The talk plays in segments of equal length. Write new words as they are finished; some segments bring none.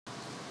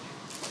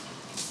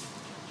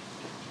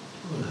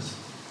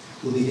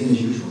We'll begin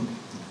as usual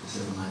with the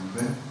seven-line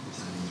prayer,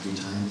 reciting 3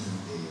 times in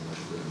the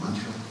Buddha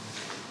mantra.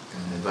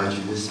 And I invite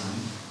you this time,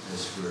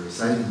 as we're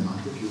reciting the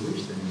mantra, if you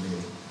wish, then you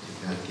may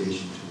take that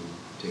occasion to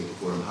take the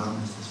 4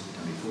 empowerments as we've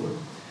done before,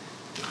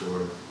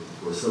 with the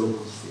 4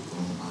 syllables, the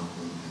Om,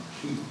 Ahom, and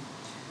Chi.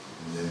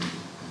 And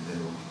then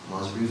we'll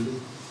pause briefly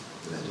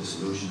for that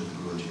dissolution of the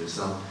Guru to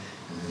yourself.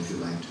 And then if you'd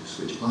like to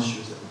switch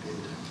postures, that would be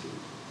the time to do it.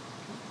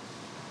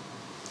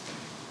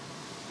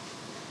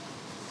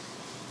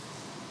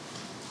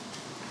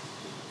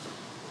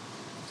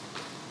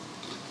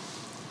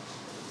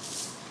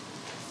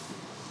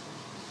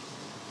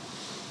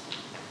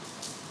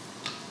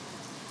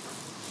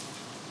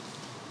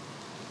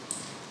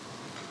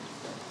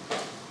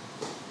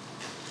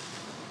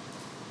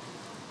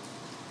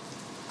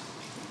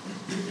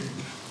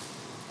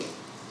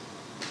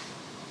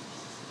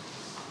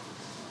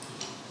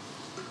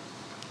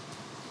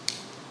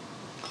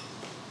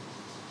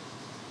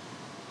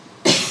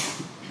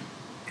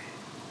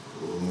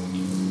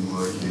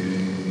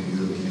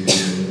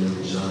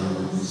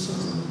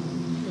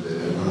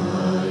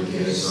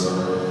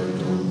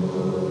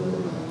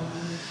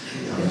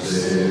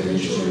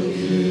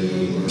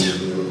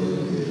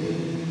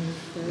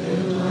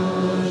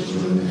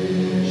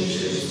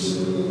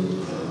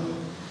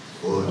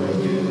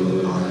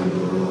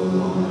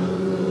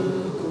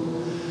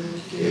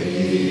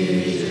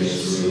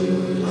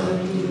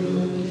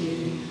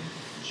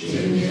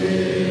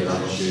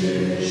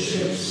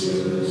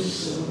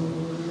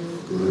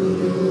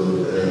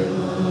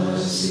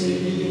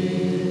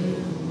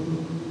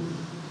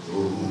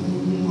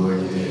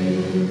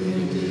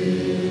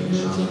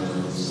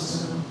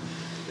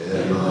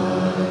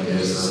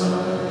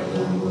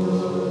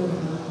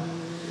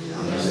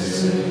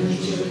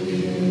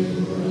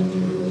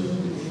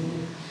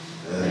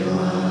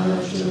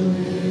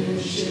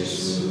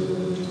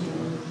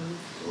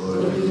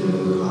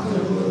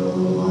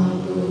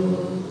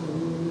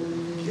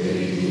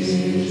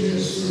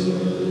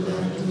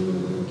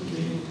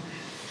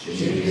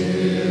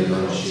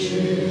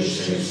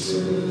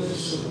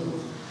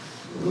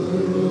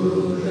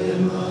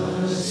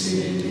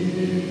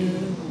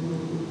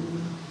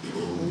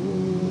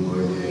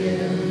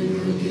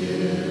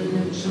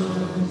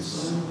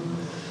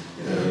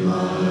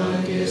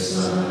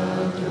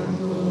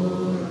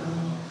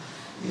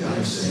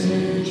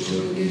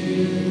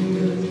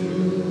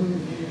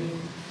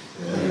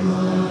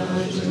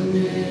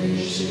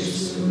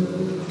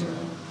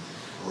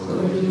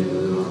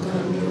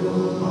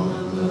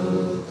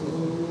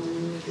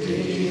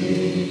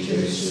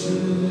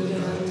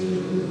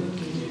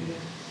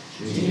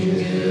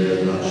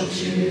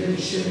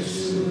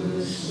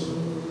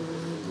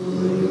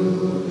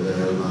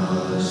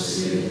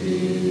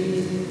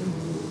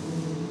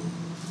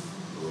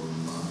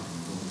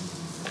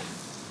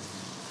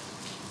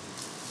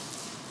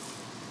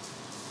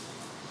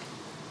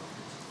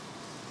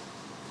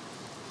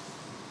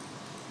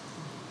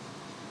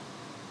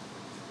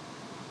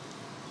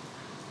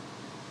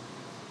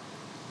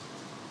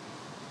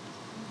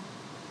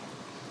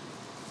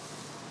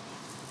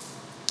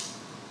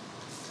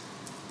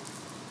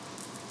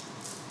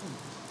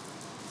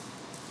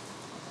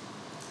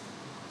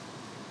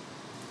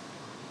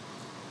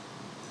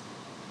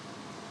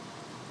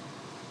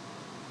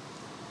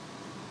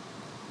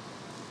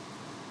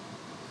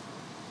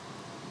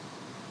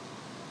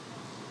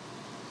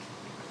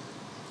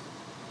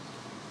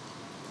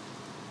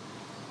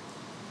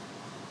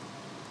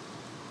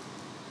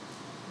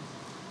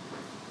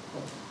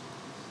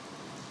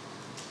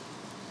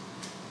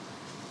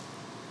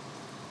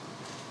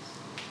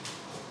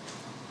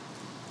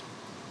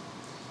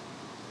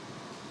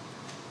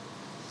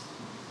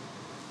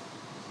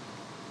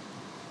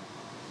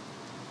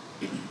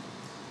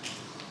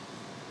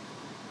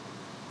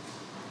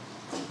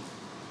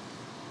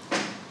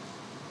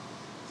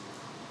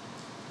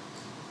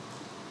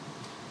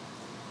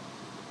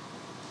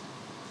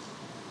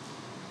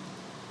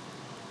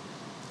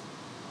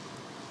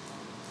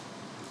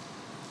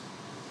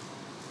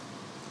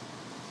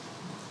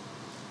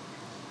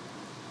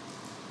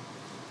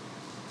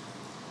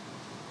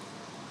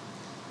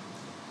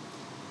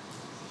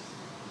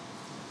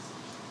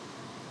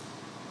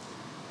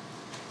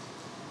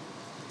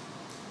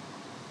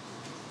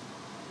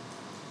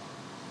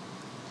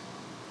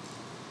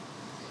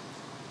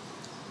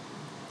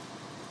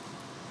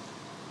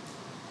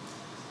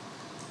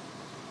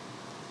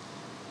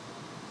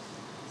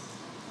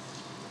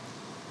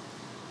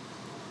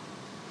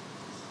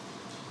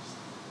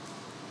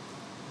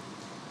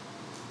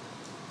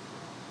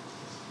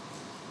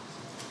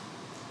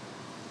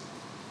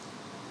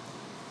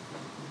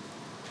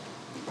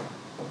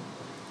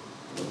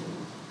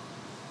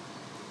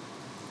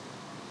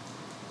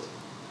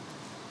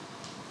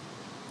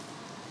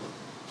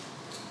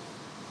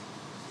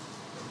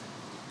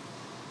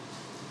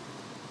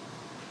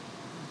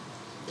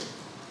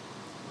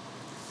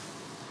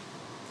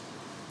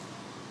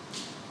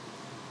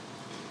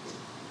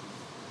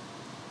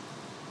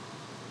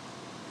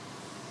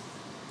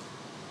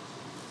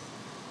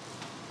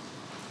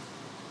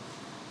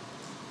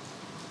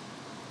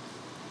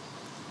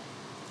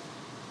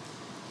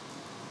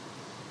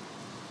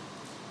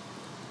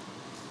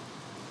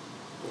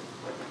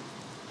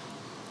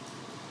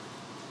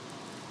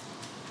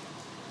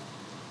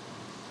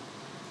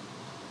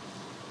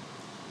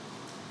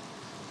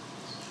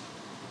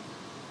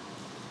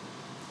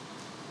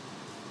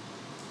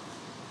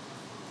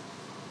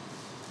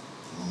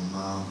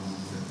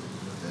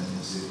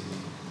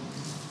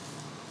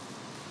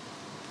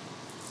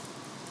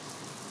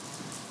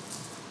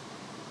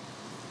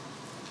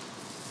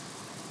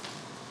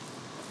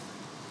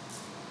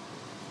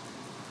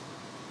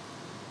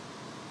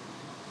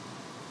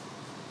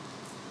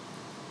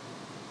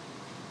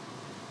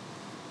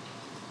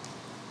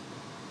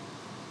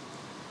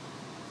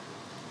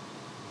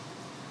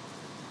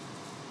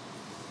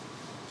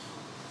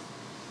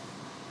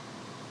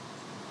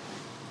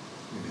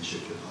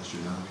 shift your posture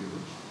now if you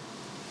wish.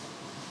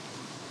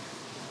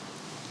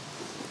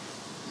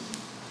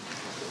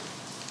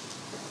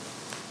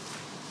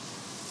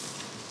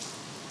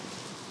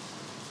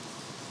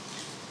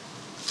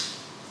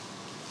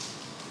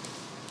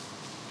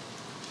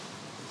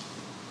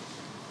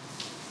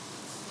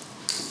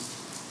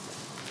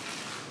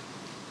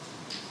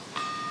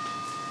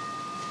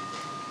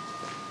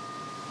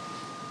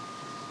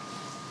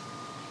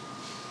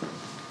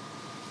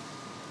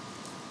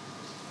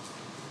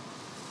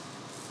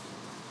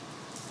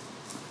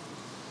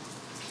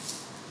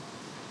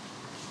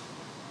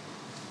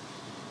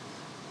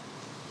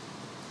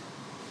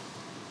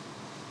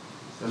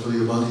 Settle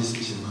your body,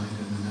 speech, and mind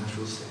in the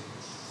natural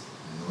states.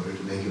 In order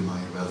to make your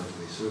mind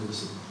relatively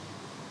serviceable,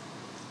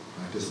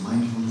 practice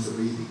mindfulness of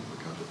breathing for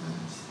a couple of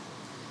minutes.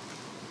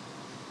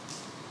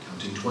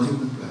 Counting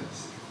 21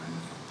 breaths if you find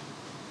that helpful.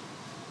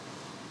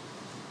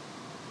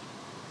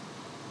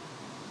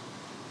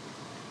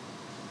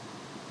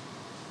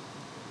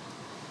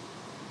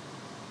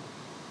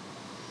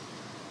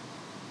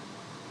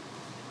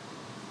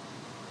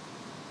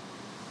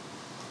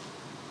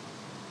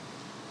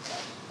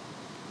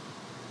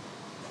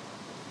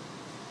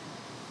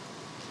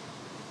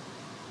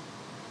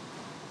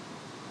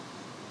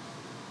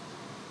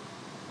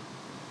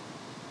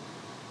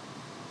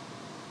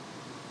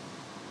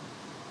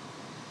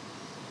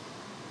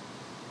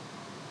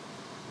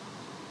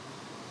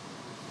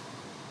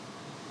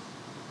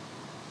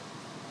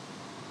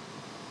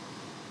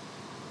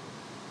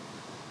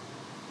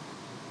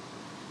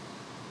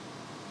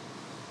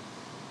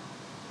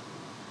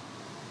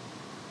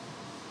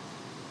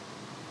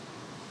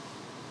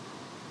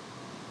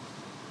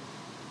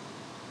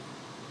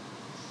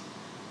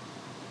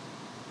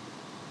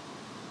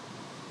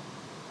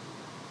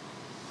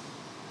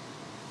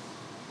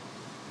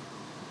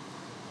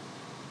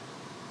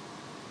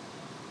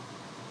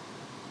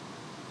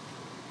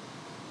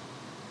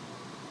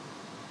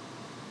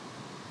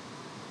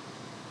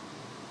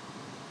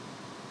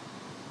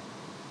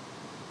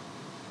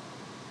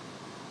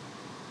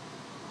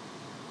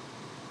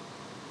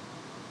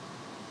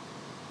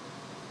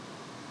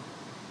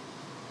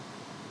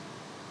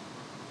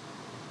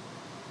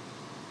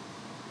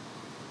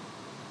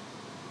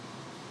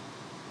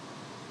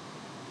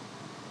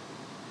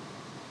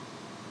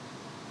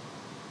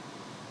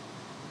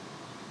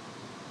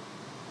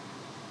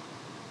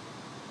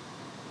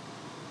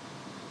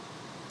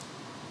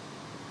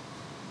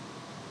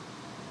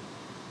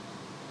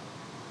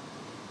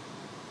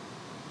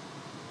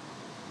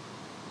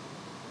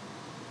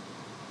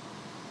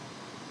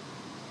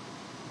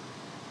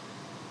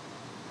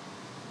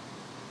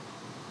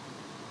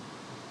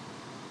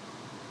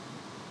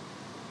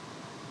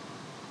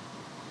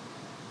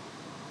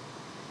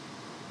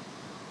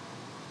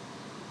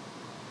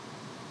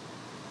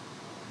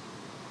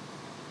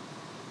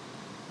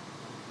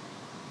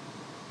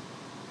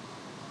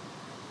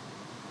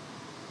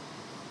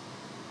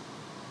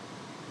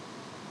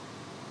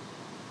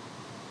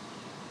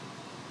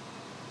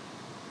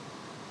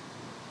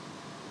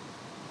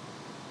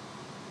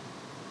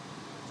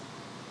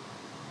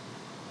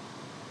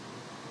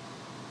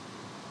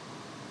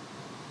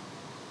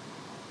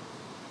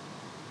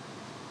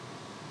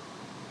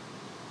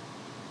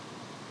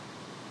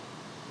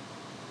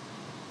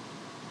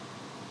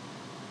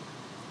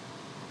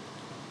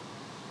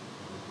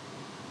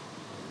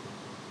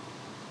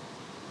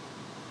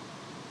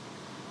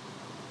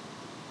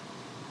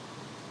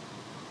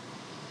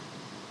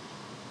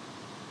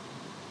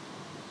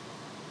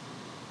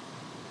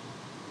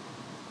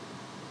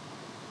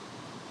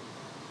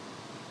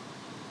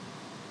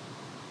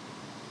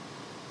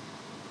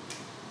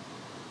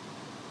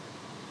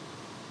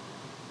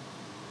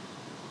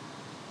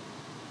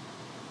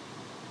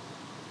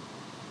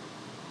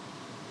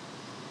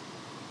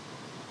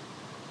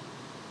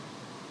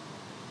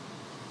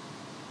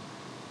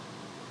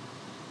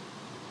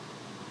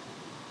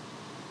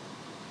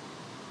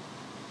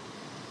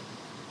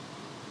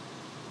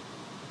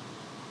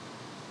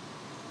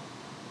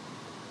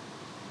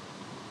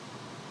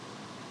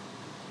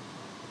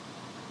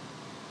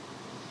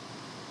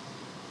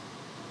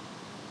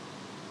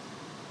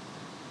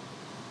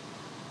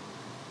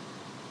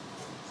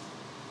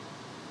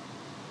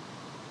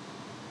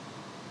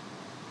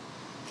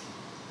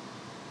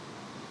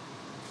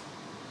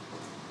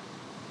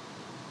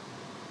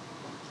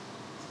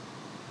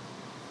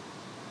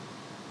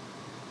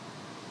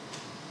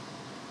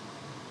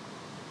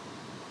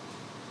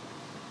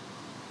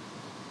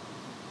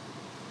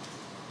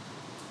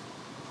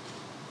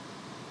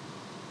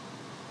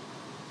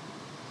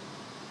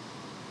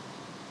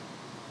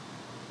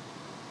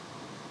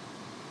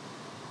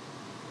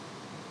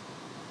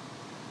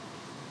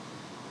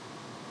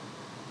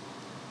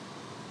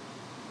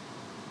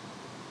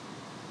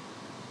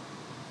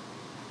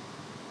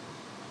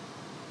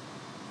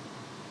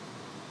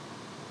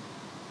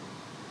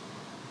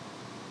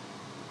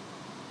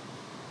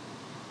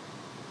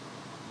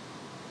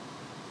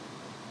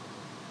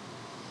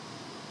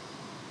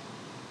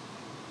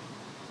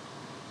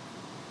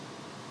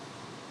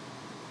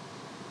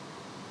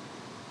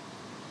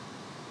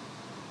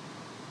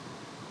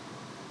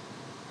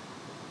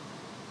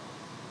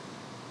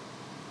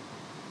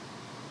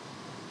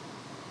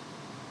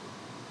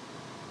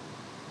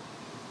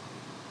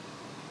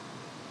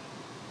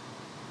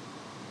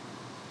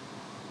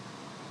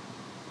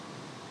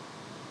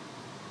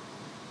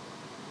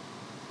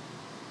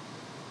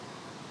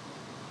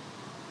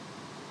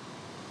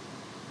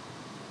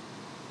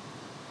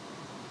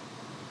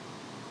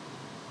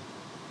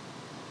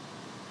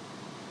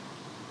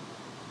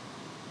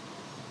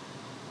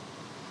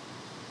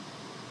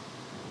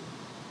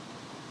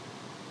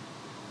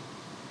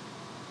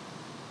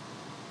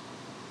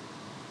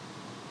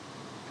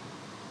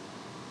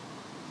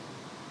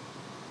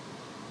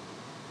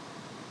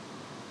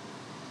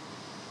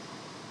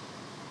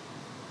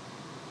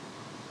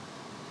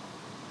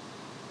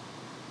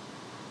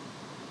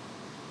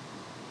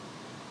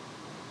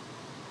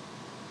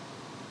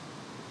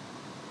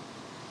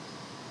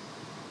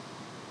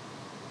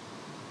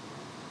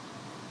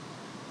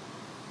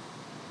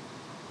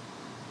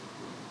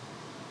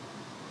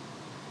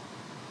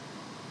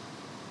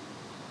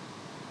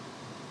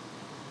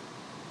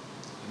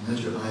 And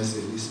let your eyes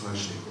be at least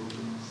partially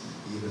open,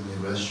 and evenly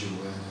rest your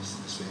awareness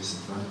in the space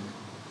in front of you.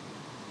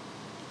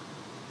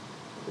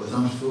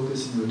 Without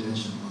focusing your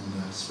attention on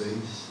that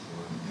space,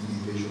 or on any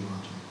visual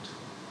object,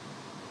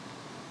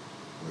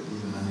 or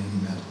even on any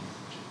mental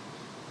object.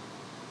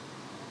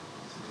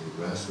 Simply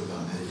rest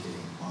without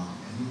meditating on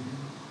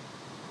anything,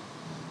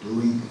 not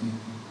doing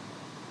anything.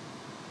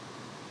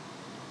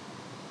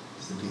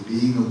 Simply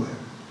being aware at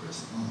the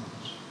present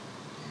moment.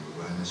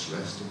 Your awareness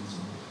resting in its own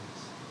place.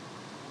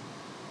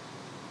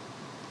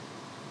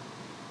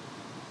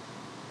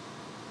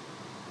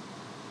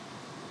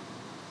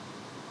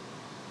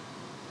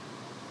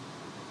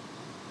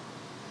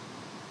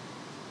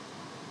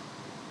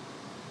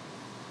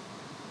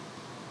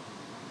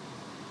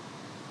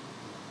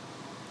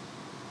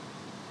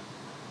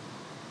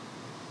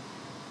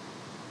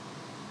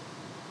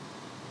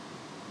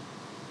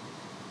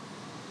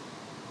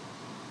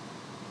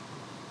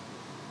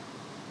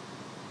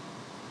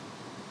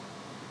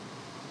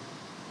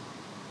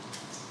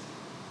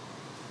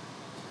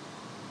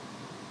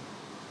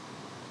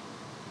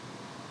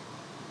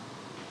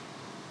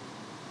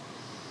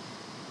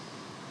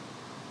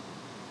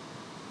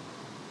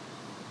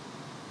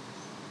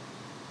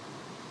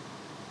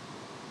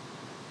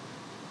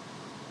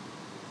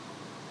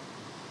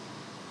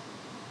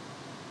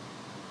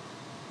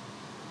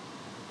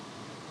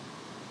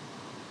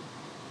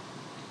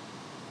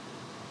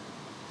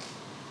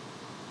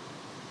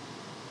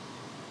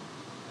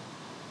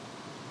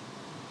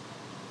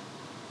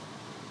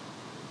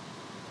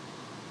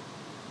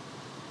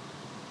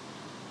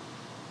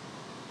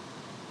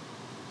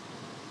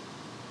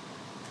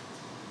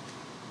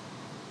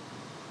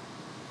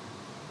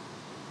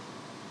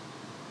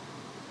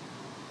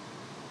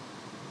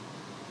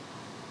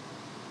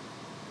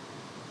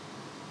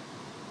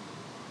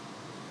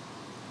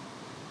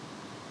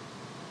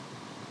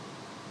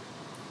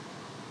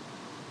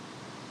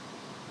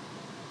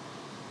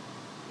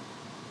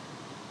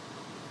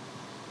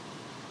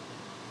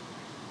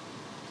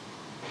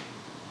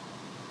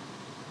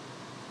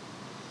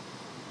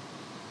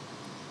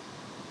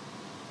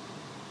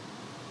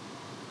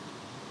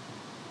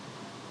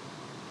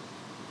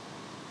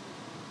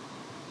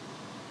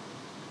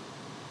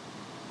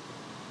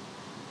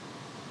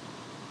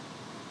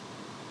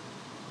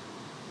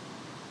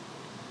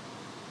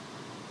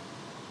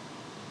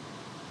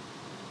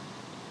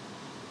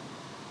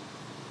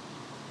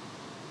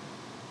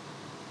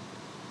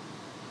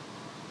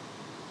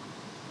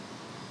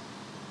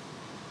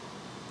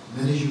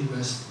 And then as you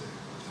rest there,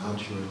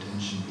 without your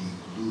attention being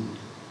glued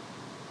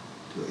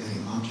to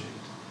any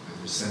object,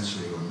 whether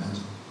sensory or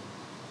mental,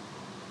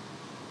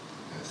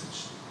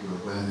 as your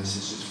awareness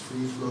is just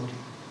free floating,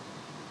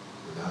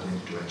 without any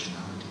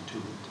directionality to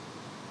it.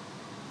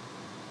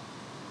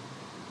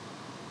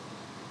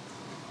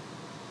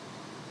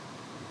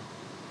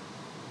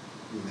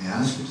 You may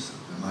ask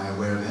yourself, am I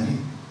aware of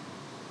anything?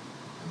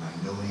 Am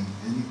I knowing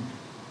anything?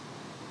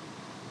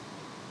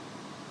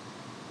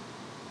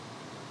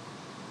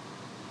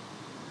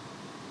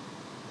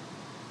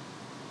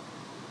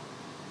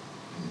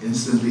 And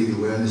instantly the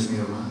awareness may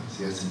arise.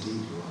 Yes,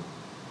 indeed, you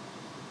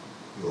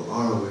are. You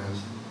are aware of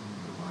something.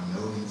 You are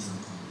knowing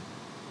something.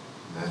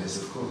 And that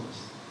is, of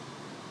course,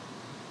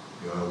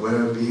 you are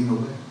aware of being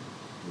aware.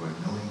 You are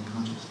knowing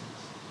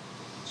consciousness.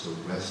 So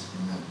rest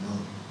in that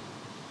knowing.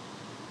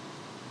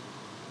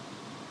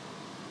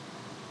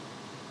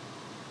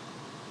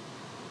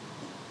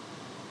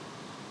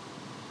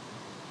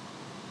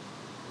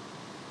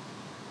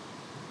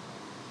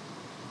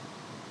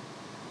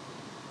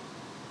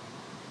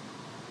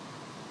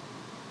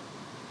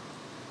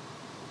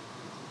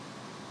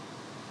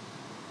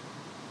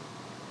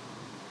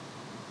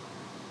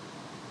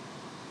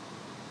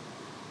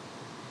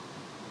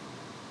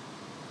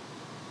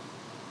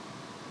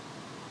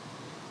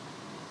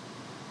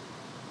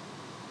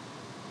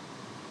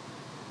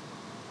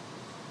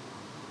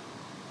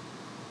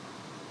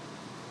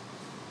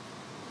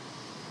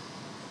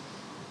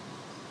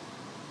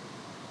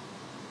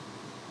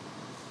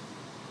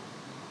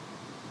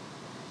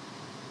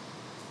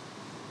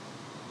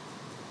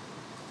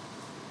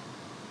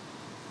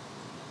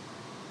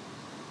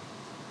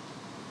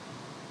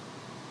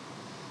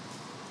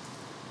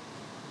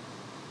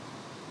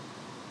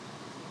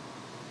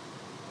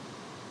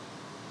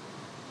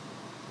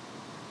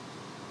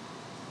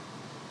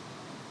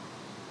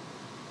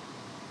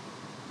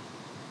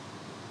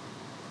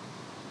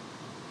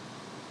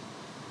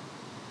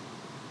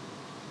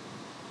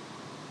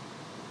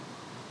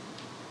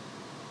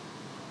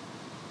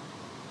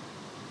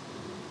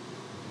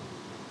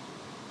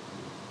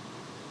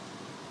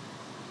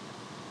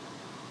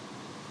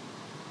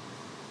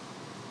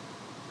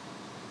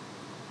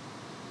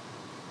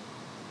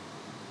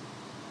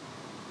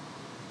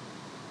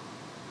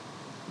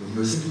 When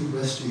you're simply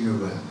resting your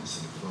awareness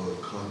in a flow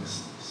of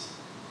cognizance,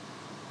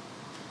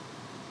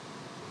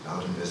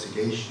 without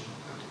investigation,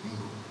 without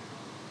inquiry,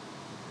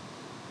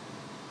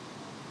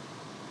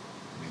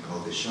 we may call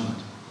this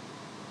shamatha.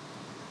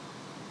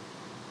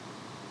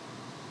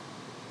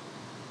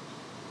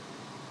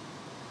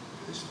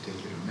 this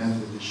particular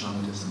method, the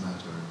Shamatism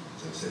matter,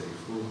 as I said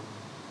before,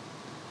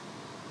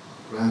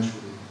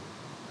 gradually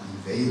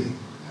unveiling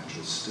the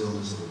natural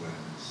stillness of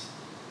awareness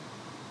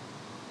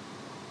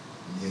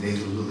and the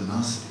innate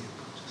luminosity of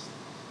consciousness,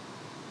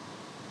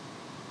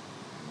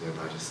 and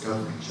thereby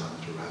discovering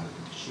shamatha rather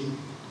than achieving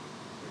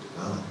it or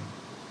developing it.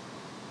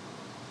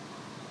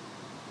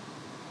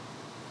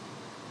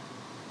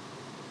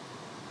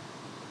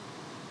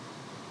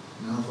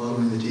 Now,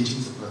 following the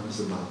teachings of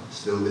Padmasambhava,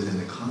 still within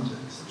the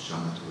context of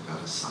shamatha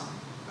without a sign,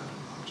 without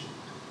an object,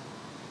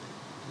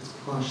 let's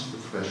cross the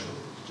threshold,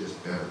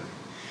 just barely,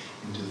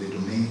 into the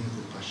domain of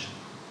the Vipassana,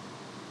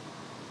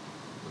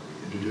 where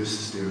we introduce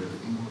the spirit of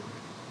inquiry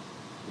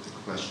with a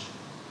question.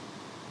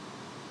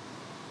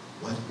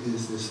 What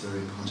is this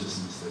very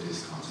consciousness that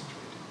is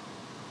concentrating?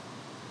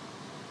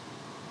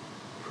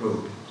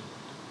 Probe it.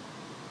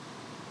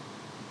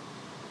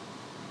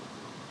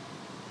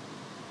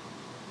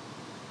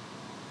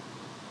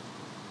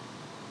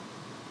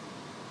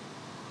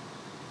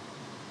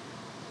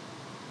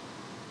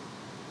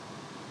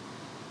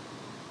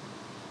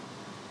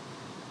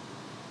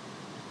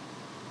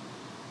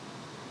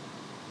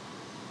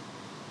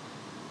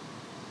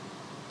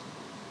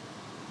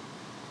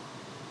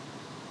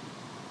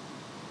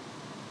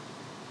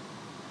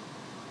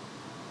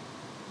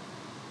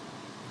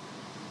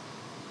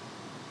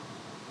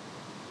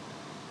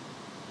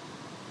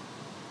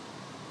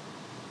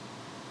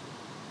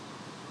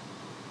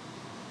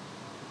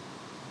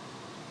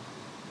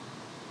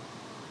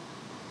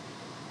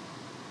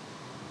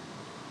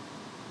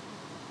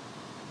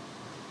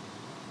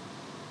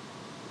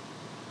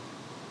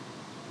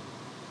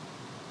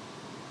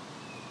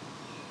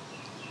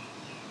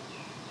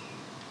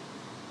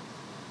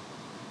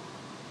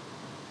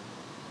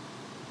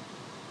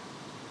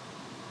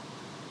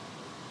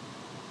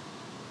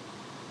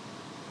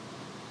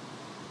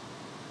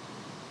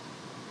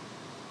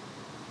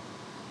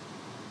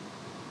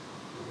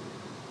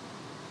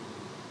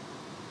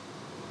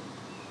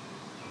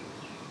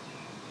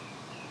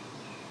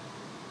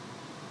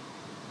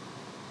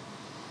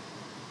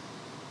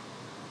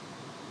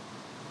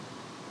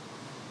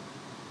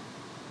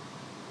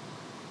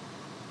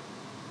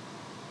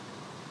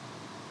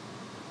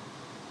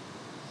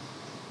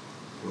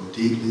 Go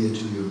deeply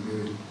into your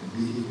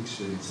immediate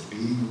experience of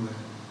being aware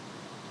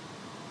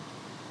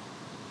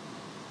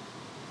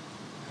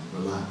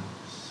and relax,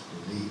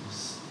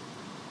 release,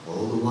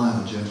 all the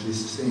while gently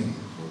sustaining the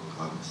full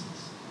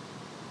cognizance.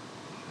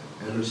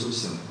 That ever so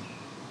simple,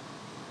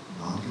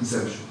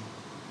 non-conceptual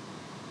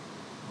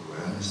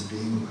awareness of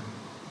being aware.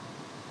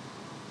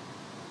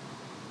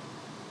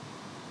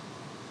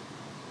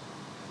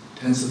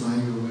 Intensify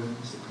your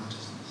awareness of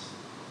consciousness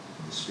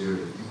in the spirit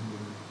of inquiry.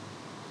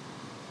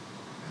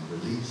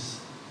 Release,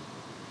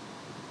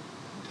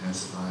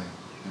 intensify,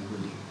 and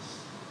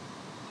release.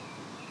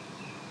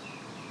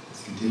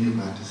 Let's continue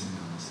practicing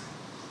on this.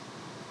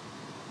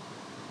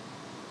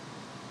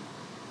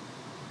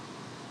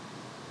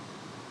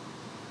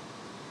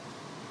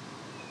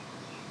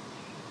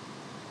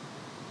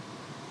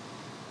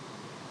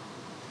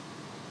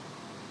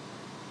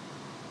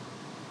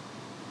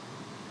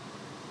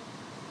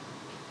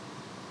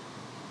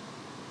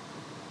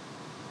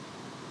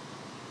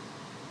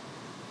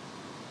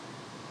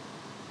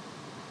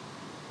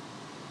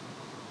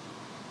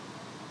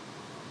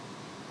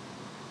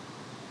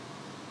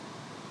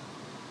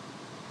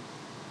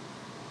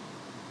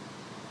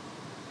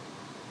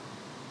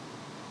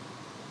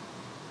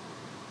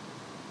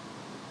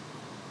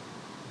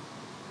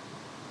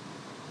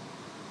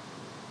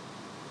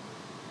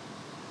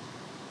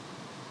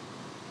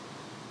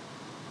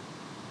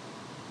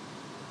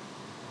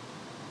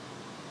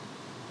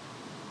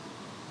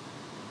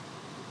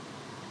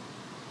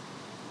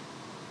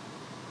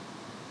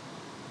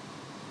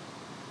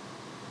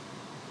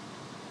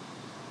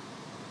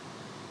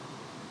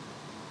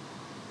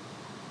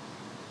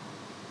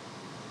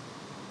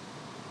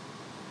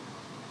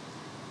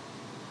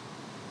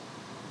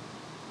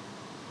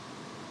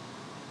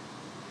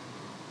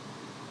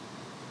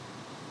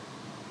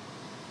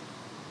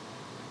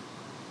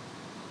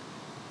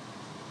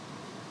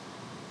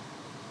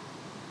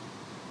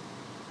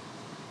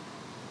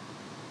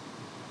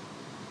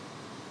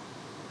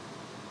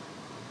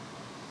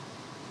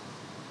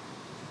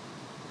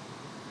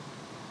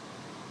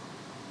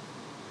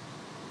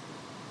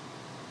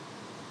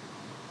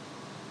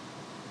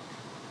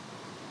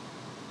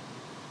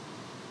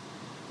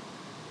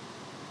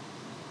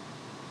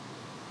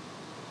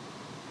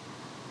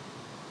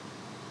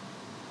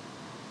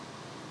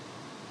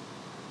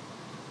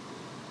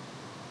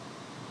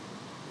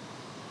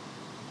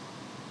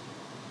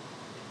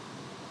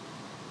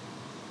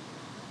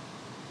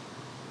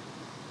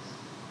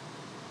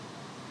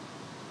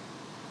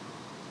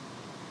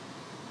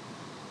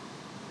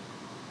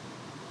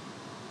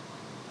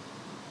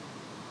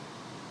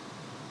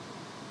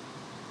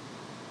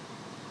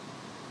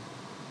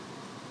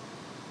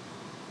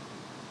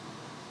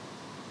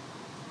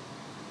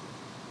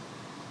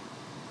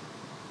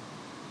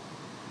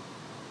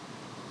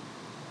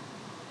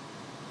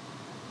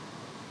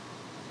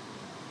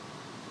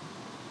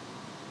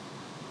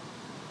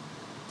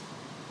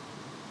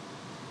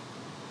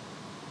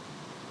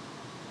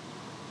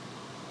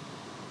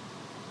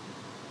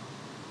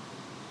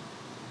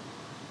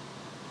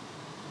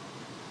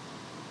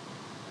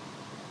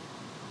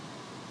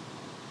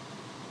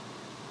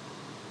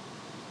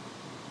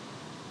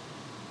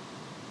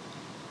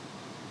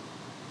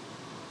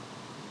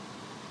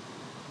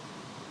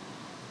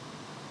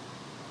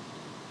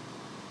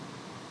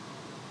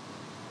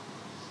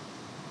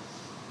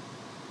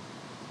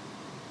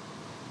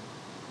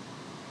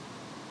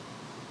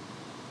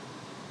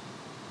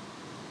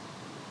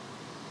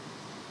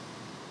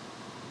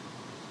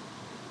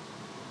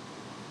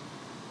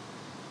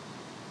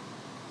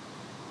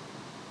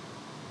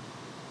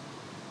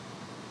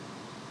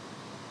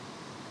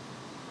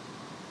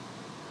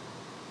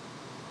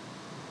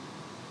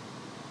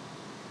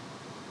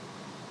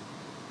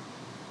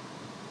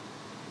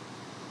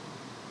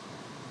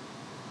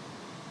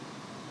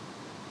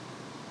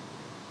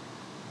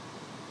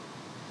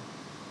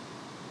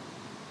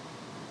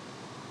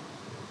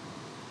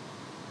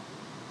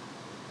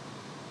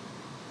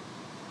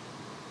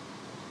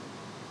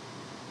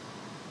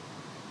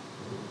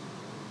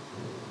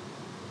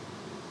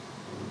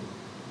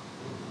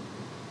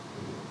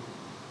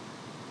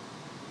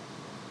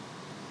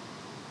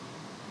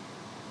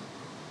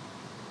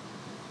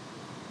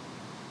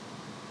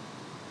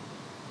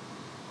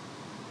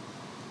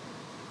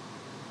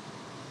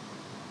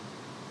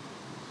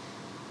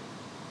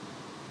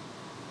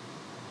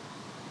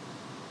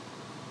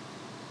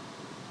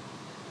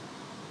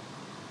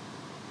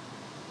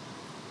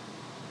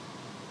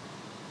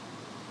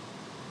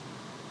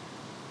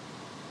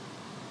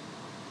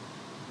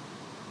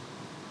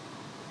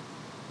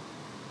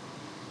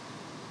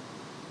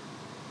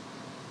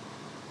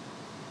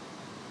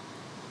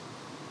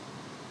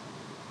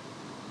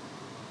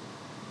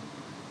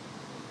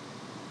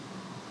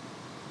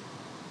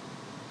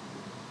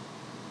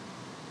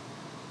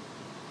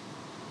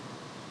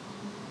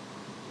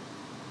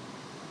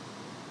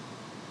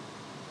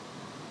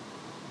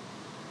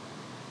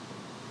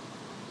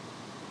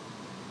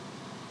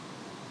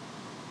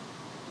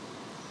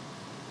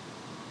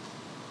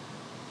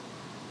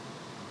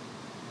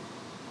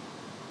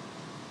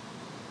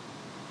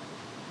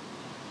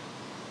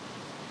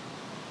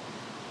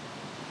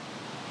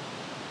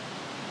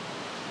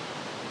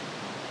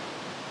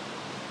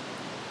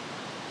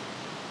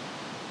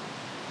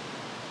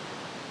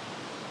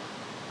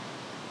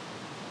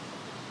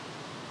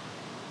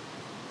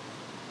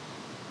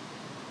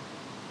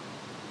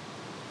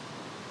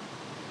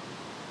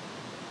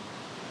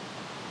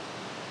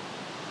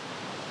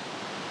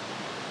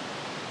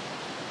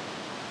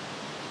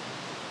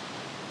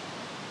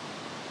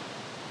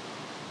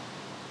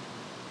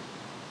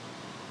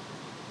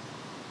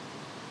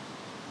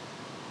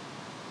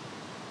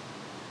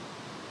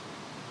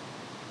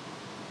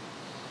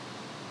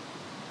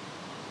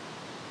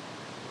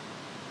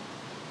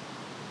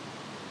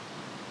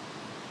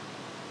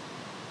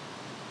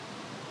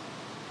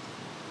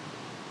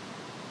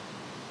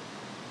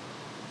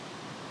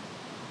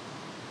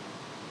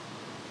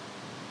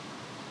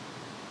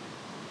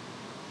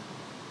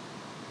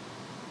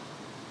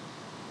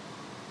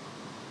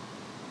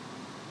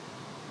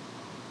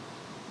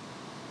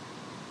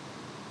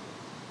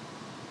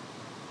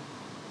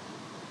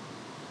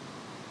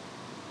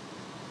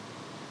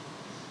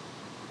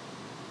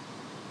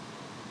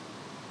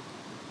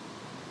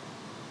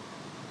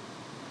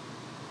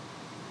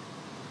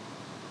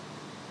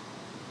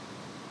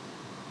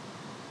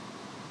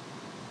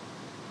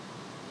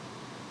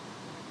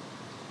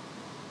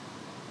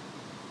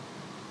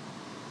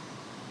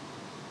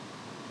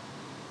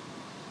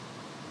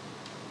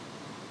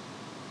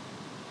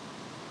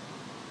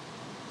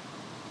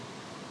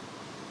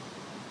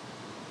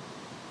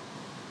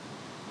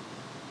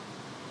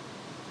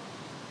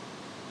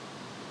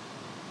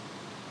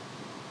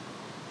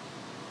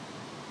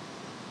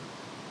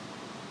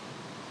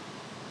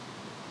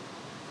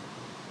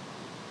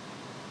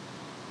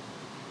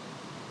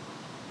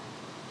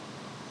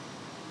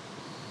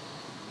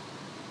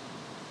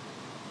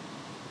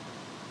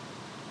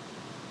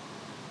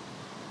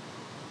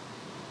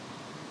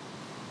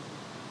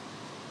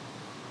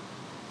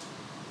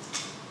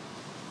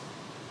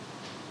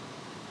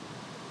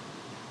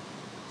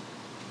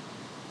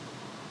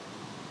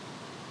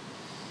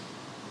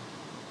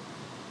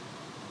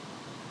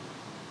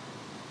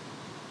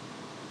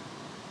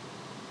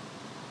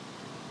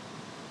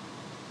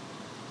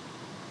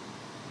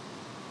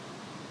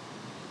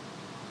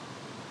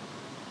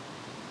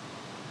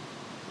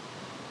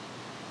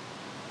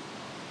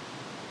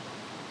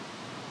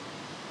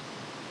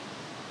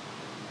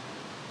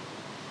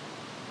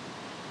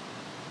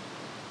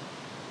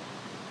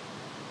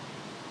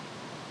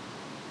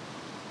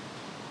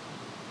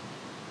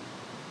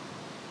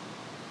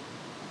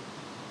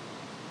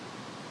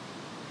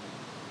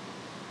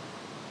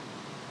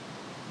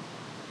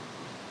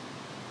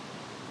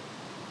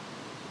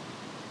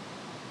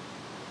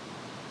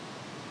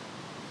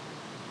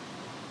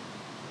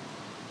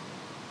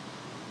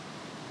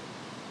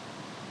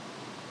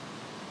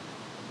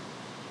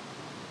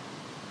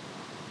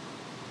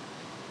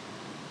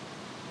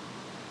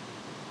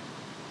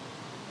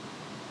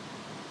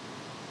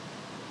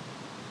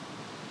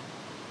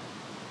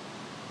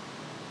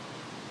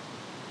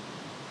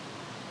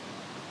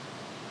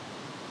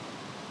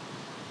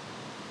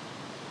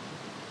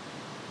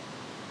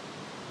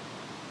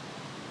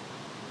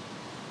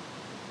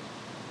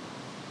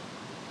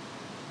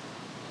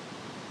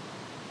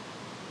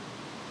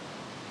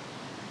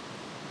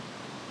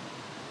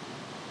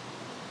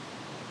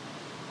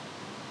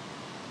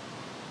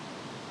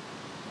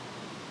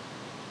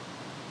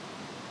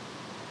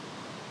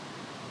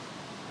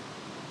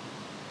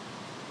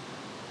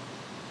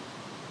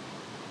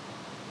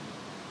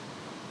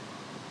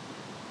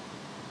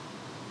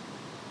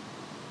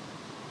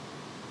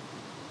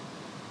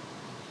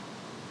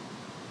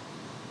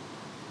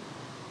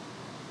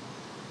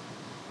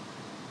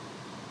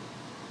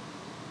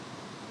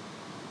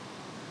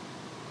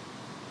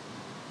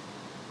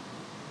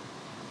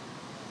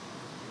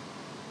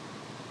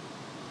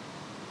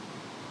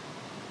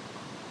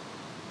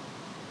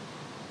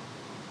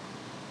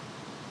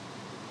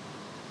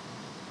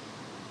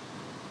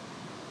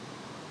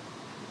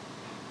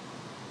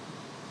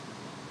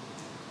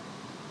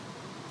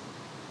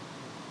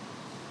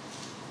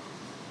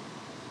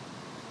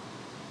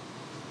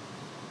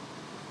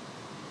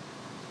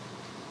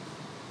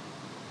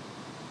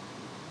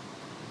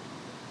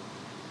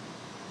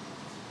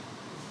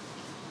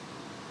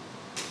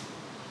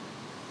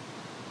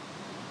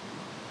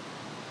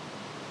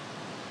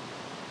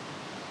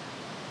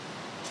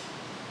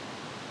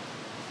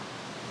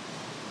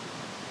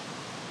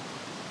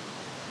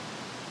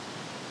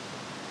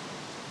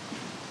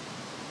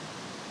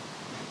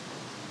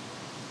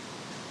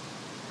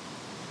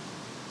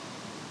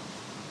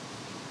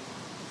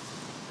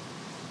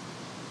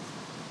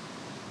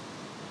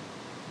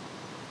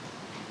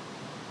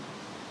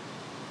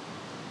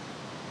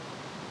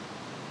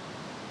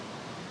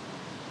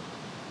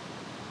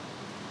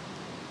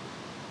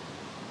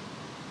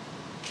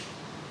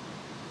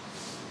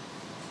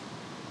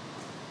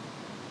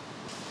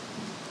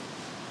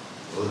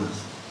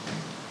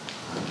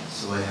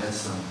 although I had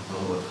some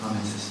follow-up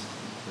comments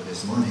for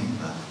this morning,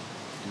 but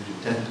due to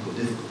technical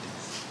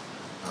difficulties,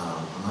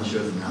 I'm not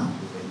sure of them now.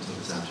 We'll wait until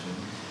this afternoon.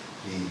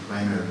 The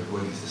primary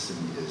recording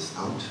system is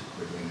out.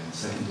 We're doing a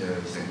secondary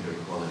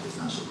quality is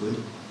not so good.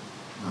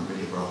 Not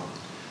really a problem.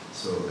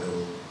 So I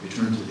will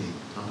return to the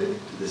topic,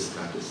 to this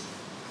practice,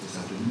 this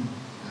afternoon,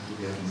 after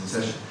the afternoon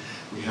session.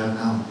 We have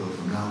now, though,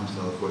 from now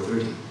until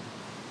 4:30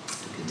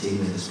 to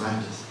continue in this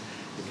practice,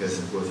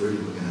 because at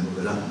 4:30 we're going to move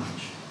it up a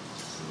notch.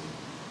 So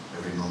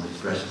every moment is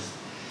precious.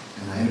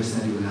 And I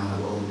understand you now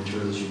have all the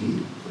materials you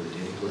need for the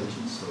data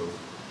collection, so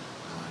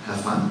have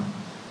fun.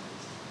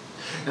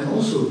 And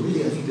also,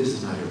 really, I think this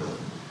is not irrelevant.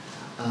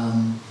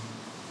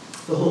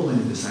 The whole point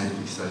of the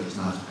scientific study is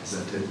not, as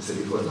I've said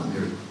before, it's not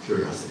mere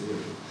curiosity or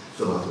to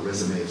fill out the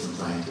resume of some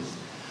scientist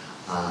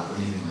or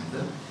anything like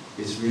that.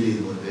 It's really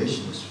the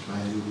motivation is to try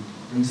to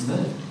bring some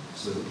benefit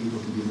so that people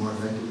can be more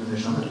effective in their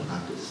shamatha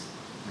practice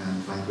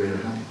and find greater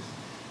happiness.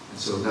 And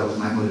so that was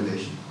my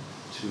motivation,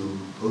 to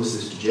post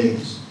this to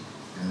James,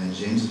 and then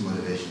James's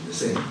motivation the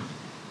same.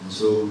 And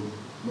so,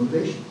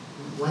 motivation,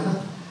 why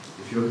not?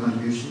 If your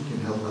contribution can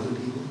help other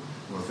people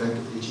more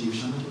effectively achieve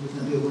shamatha, wouldn't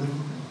that be a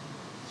wonderful thing?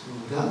 So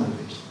that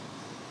motivation,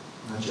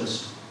 not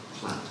just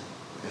flat,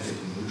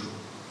 ethically neutral.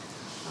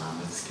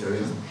 Let's carry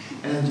on.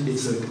 And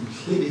it's a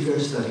completely fair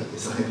study.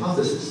 It's a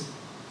hypothesis.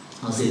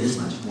 I'll say this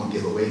much, it won't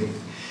give away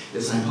anything.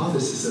 It's a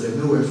hypothesis that I've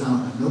nowhere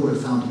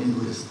found in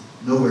Buddhism.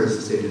 Nowhere is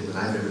it stated that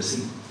I've ever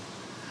seen.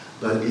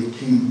 But it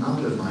came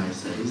out of my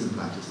studies and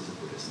practices of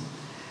Buddhism,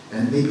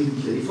 and it may be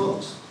completely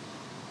false.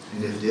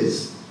 And if it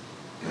is,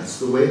 that's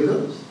the way it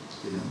goes,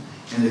 you know.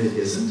 And if it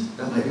isn't,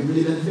 that might be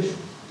really beneficial.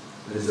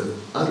 But it's an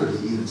utterly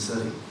even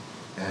study,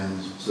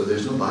 and so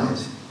there's no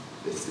bias.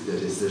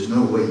 There's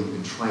no way you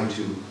can try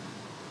to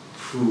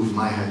prove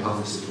my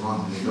hypothesis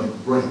wrong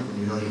when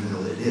you don't even know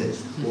what it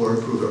is, or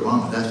prove it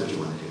wrong if that's what you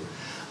want to do.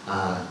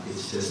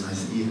 It's just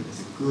nice and even.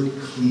 It's a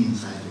good, clean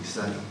scientific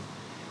study,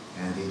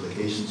 and the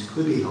implications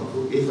could be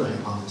helpful if the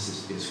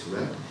hypothesis is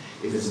correct.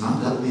 If it's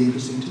not, that will be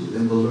interesting too.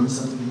 Then we'll learn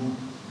something more.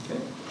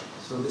 Okay?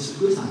 So this is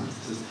good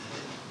science.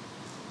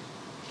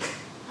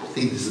 I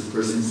think this is the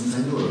first instance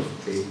I know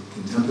of a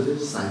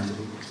contemplative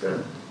scientific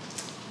experiment.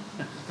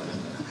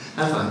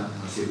 Have fun.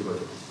 I'll see you for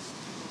it.